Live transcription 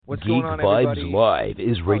What's going Geek on, Vibes everybody? Live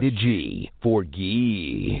is rated G for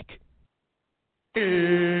geek. Hey,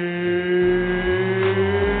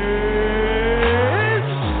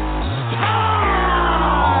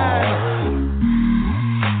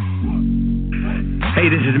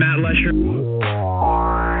 this is Matt Lesher.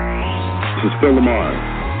 This is Phil Lamar.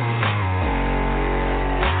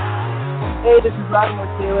 Hey, this is Vladimir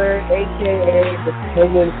Taylor, a.k.a. the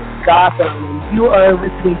Penguin from Gotham, and you are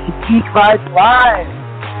listening to Geek Vibes Live.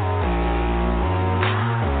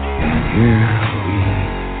 Here we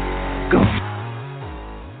go.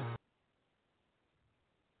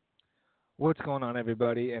 What's going on,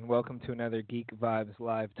 everybody, and welcome to another Geek Vibes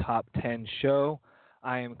Live Top 10 show.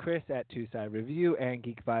 I am Chris at Two Side Review and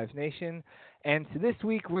Geek Vibes Nation, and so this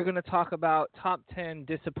week we're going to talk about top 10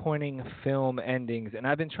 disappointing film endings, and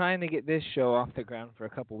I've been trying to get this show off the ground for a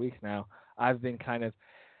couple weeks now. I've been kind of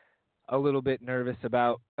a little bit nervous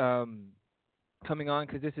about coming on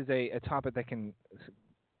because this is a topic that can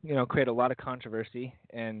create a lot of controversy,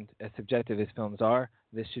 and as subjective as films are,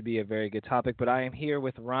 this should be a very good topic. But I am here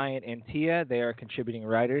with Ryan and Tia. They are contributing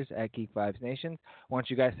writers at Geek Vibes Nation. Why don't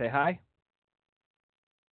you guys say hi?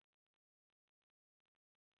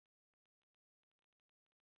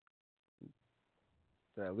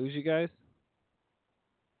 Did I lose you guys?